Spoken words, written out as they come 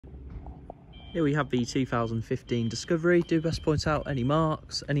Here we have the 2015 Discovery. Do best point out any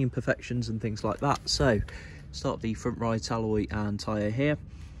marks, any imperfections and things like that. So start the front right alloy and tyre here.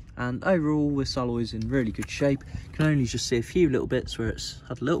 And overall this alloy is in really good shape. You can only just see a few little bits where it's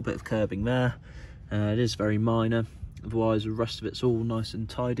had a little bit of curbing there. It is very minor. Otherwise the rest of it's all nice and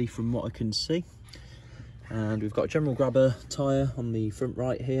tidy from what I can see. And we've got a general grabber tyre on the front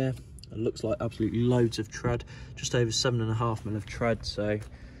right here. It looks like absolutely loads of tread, just over 7.5mm of tread, so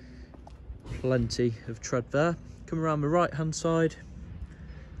plenty of tread there. Come around the right hand side.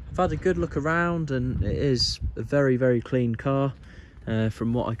 I've had a good look around and it is a very, very clean car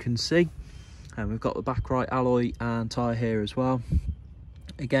from what I can see. And we've got the back right alloy and tyre here as well.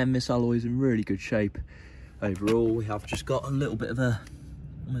 Again, this alloy is in really good shape. Overall, we have just got a little bit of a,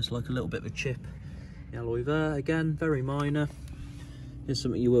 almost like a little bit of a chip in the alloy there. Again, very minor. Here's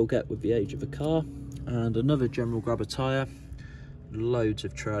something you will get with the age of the car. And another general grabber tyre. Loads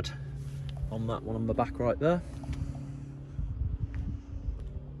of tread on that one on the back right there.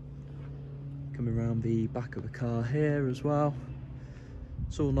 Coming around the back of the car here as well.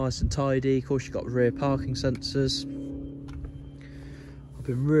 It's all nice and tidy. Of course, you've got rear parking sensors. I've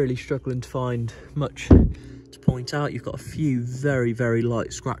been really struggling to find much to point out. You've got a few very, very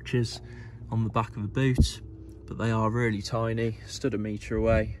light scratches on the back of the boot, but they are really tiny. Stood a metre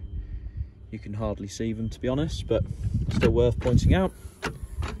away. You can hardly see them, to be honest, but still worth pointing out.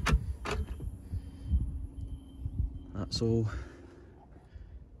 That's all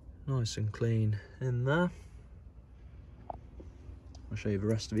nice and clean in there. I'll show you the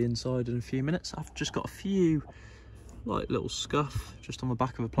rest of the inside in a few minutes. I've just got a few light little scuff just on the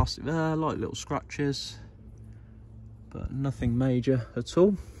back of the plastic there, light little scratches, but nothing major at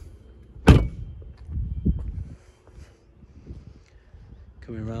all.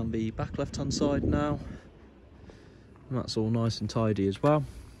 Coming around the back left hand side now, and that's all nice and tidy as well.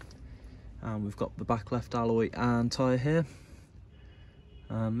 And we've got the back left alloy and tyre here.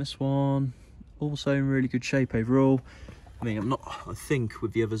 This one also in really good shape overall. I mean, I think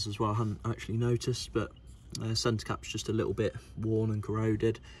with the others as well, I hadn't actually noticed, but centre cap's just a little bit worn and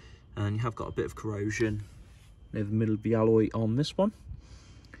corroded, and you have got a bit of corrosion near the middle of the alloy on this one.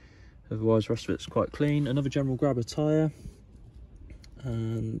 Otherwise the rest of it's quite clean. Another general grabber tyre,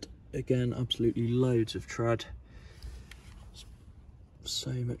 and again absolutely loads of tread.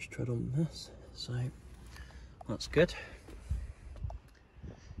 So much tread on this, so that's good.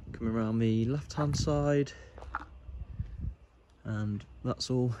 Coming around the left hand side, and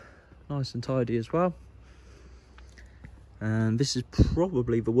that's all nice and tidy as well. And this is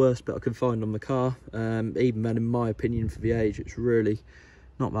probably the worst bit I can find on the car. Even then, in my opinion, for the age, it's really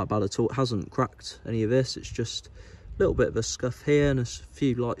not that bad at all. It hasn't cracked any of this. It's just a little bit of a scuff here and a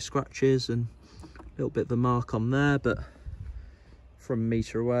few light scratches and a little bit of a mark on there, but from a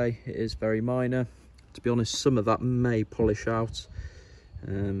metre away it is very minor. To be honest, some of that may polish out,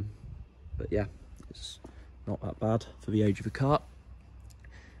 but yeah, it's not that bad for the age of the car.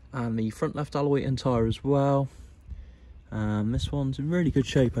 And the front left alloy and tyre as well. This one's in really good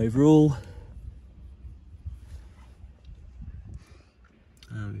shape overall.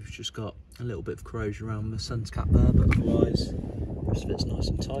 We've just got a little bit of corrosion around the centre cap there, but otherwise the rest of it's nice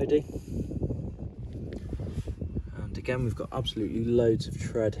and tidy. And again, we've got absolutely loads of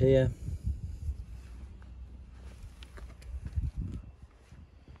tread here.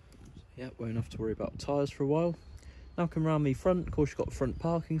 Yeah, won't have to worry about tyres for a while. Now come around the front. Of course, you've got front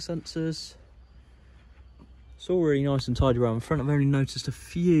parking sensors. It's all really nice and tidy around the front. I've only noticed a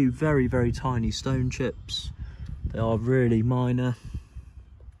few very, very tiny stone chips. They are really minor.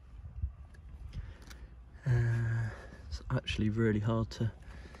 It's actually really hard to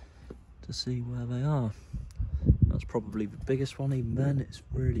see where they are. That's probably the biggest one. Even then, it's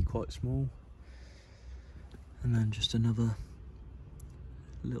really quite small. And then just another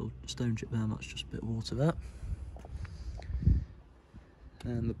little stone chip there, and that's just a bit of water there.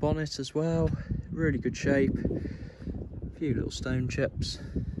 And the bonnet as well, really good shape. A few little stone chips.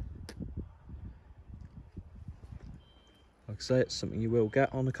 Like I say, it's something you will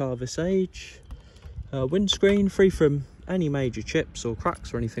get on a car this age. Windscreen free from any major chips or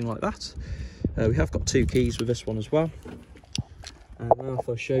cracks or anything like that. We have got 2 keys with this one as well. And now if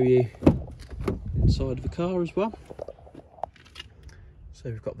I show you inside of the car as well. So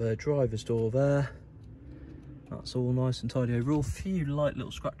we've got the driver's door there. That's all nice and tidy overall. A few light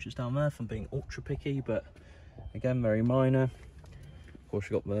little scratches down there from being ultra picky, but again, very minor. Of course,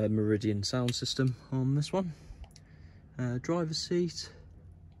 you've got the Meridian sound system on this one. Driver's seat.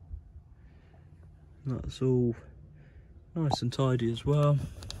 That's all nice and tidy as well.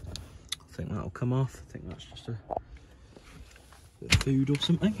 I think that'll come off. I think that's just a bit of food or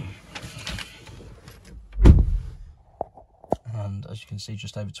something. And as you can see,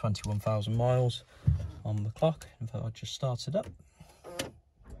 just over 21,000 miles on the clock. In fact, I just started up.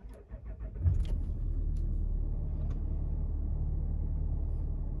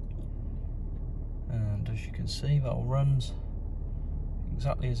 And as you can see, that all runs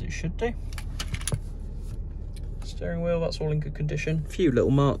exactly as it should do. Steering wheel, that's all in good condition. A few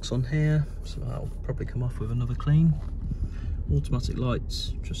little marks on here, so that'll probably come off with another clean. Automatic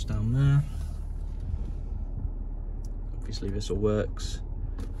lights just down there. Obviously this all works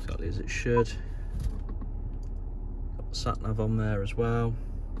exactly as it should. Got the sat nav on there as well.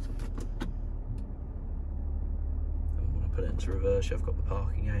 And when I put it into reverse, I've got the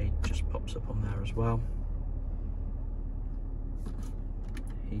parking aid, just pops up on there as well.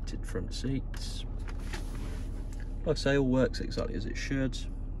 Heated front seats. Like I say, all works exactly as it should.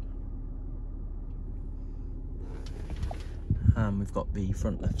 And we've got the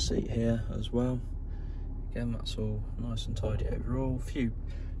front left seat here as well. Again, that's all nice and tidy overall. A few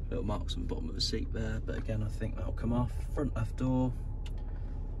little marks on the bottom of the seat there, but again, I think that'll come off. Front left door.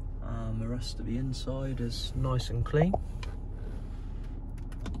 And the rest of the inside is nice and clean.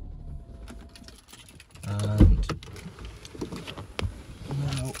 And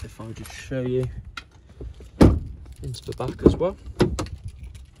now, if I just show you into the back as well. So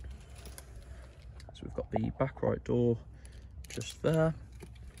we've got the back right door just there.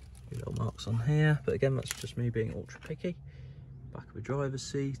 Little marks on here, but again, that's just me being ultra picky. Back of the driver's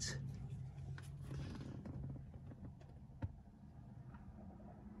seat.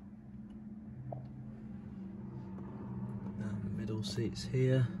 And the middle seats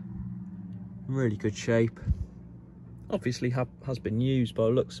here. Really good shape. Obviously has been used by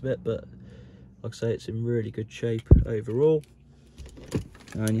the looks of it, but like I say, it's in really good shape overall.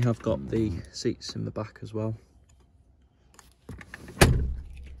 And you have got the seats in the back as well.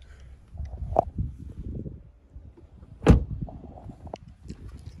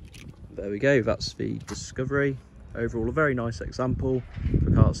 There we go, that's the Discovery. Overall, a very nice example for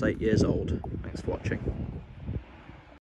a car that's 8 years old. Thanks for watching.